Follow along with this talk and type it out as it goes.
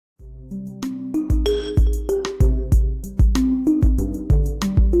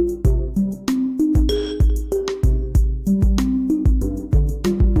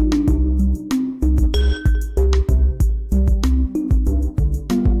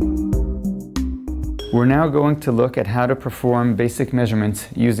We're now going to look at how to perform basic measurements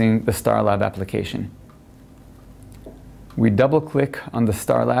using the StarLab application. We double-click on the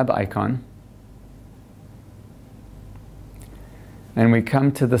StarLab icon, and we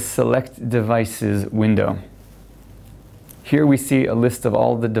come to the Select Devices window. Here we see a list of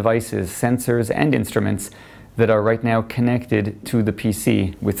all the devices, sensors, and instruments that are right now connected to the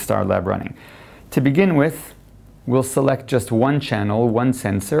PC with StarLab running. To begin with, we'll select just one channel, one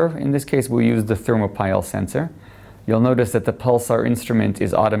sensor. In this case, we'll use the thermopile sensor. You'll notice that the pulsar instrument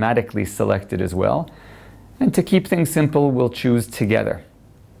is automatically selected as well. And to keep things simple, we'll choose Together.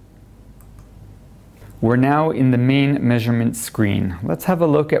 We're now in the main measurement screen. Let's have a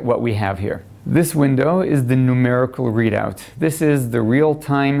look at what we have here. This window is the numerical readout. This is the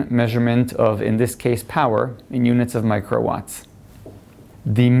real-time measurement of, in this case, power in units of microwatts.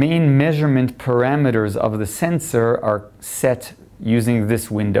 The main measurement parameters of the sensor are set using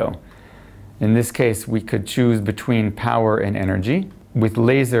this window. In this case, we could choose between power and energy. With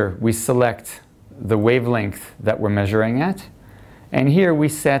laser, we select the wavelength that we're measuring at, and here we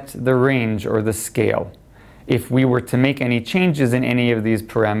set the range or the scale. If we were to make any changes in any of these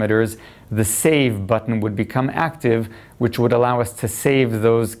parameters, the Save button would become active, which would allow us to save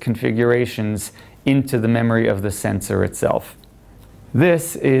those configurations into the memory of the sensor itself.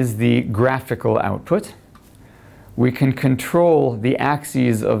 This is the graphical output. We can control the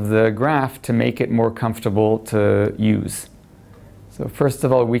axes of the graph to make it more comfortable to use. So first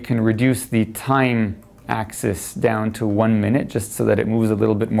of all, we can reduce the time axis down to 1 minute, just so that it moves a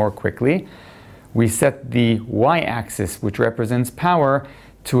little bit more quickly. We set the y-axis, which represents power,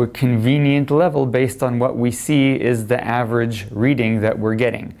 to a convenient level based on what we see is the average reading that we're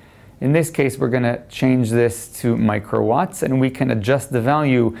getting. In this case, we're going to change this to microwatts, and we can adjust the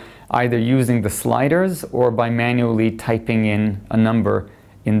value either using the sliders or by manually typing in a number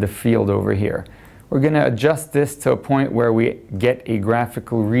in the field over here. We're going to adjust this to a point where we get a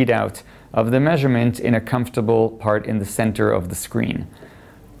graphical readout of the measurement in a comfortable part in the center of the screen.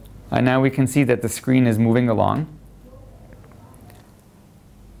 And now we can see that the screen is moving along.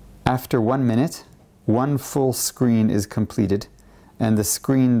 After 1 minute, one full screen is completed, and the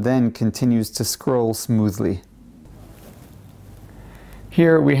screen then continues to scroll smoothly.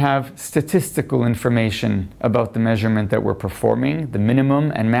 Here we have statistical information about the measurement that we're performing, the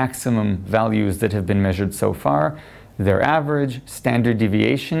minimum and maximum values that have been measured so far, their average, standard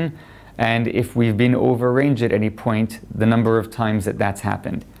deviation, and if we've been over range at any point, the number of times that that's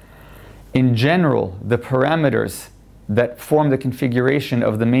happened. In general, the parameters that form the configuration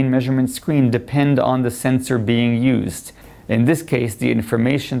of the main measurement screen depend on the sensor being used. In this case, the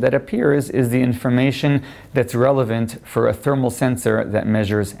information that appears is the information that's relevant for a thermal sensor that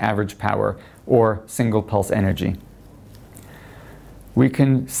measures average power or single pulse energy. We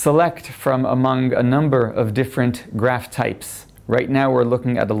can select from among a number of different graph types. Right now we're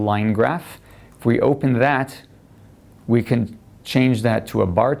looking at a line graph. If we open that, we can change that to a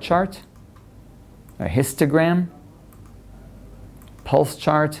bar chart, a histogram, pulse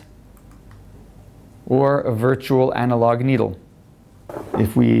chart, or a virtual analog needle.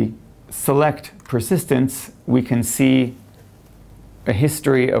 If we select persistence, we can see a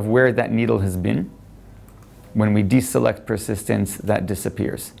history of where that needle has been. When we deselect persistence, that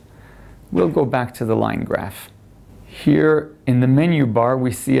disappears. We'll go back to the line graph. Here in the menu bar,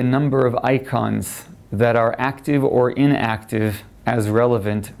 we see a number of icons that are active or inactive as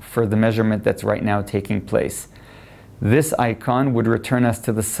relevant for the measurement that's right now taking place. This icon would return us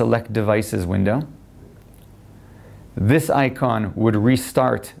to the Select Devices window. This icon would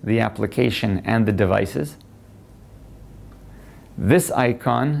restart the application and the devices. This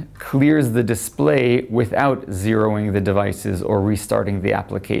icon clears the display without zeroing the devices or restarting the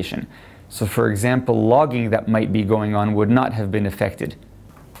application. So for example, logging that might be going on would not have been affected.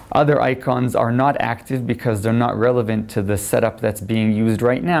 Other icons are not active because they're not relevant to the setup that's being used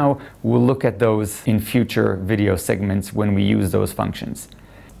right now. We'll look at those in future video segments when we use those functions.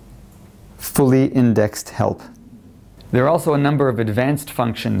 Fully indexed help. There are also a number of advanced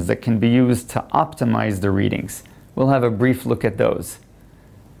functions that can be used to optimize the readings. We'll have a brief look at those.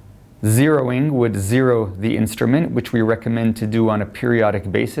 Zeroing would zero the instrument, which we recommend to do on a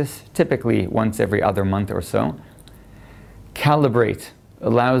periodic basis, typically once every other month or so. Calibrate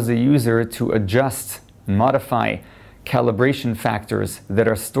allows the user to adjust and modify calibration factors that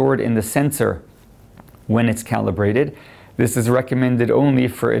are stored in the sensor when it's calibrated. This is recommended only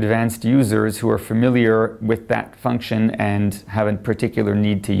for advanced users who are familiar with that function and have a particular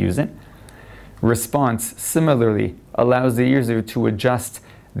need to use it. Response, similarly, allows the user to adjust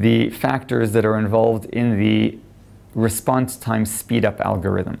the factors that are involved in the response time speed-up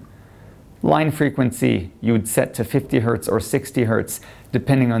algorithm. Line frequency, you would set to 50 Hertz or 60 Hertz,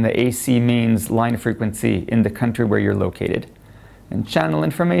 depending on the AC mains line frequency in the country where you're located. And channel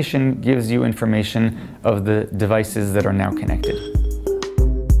information gives you information of the devices that are now connected.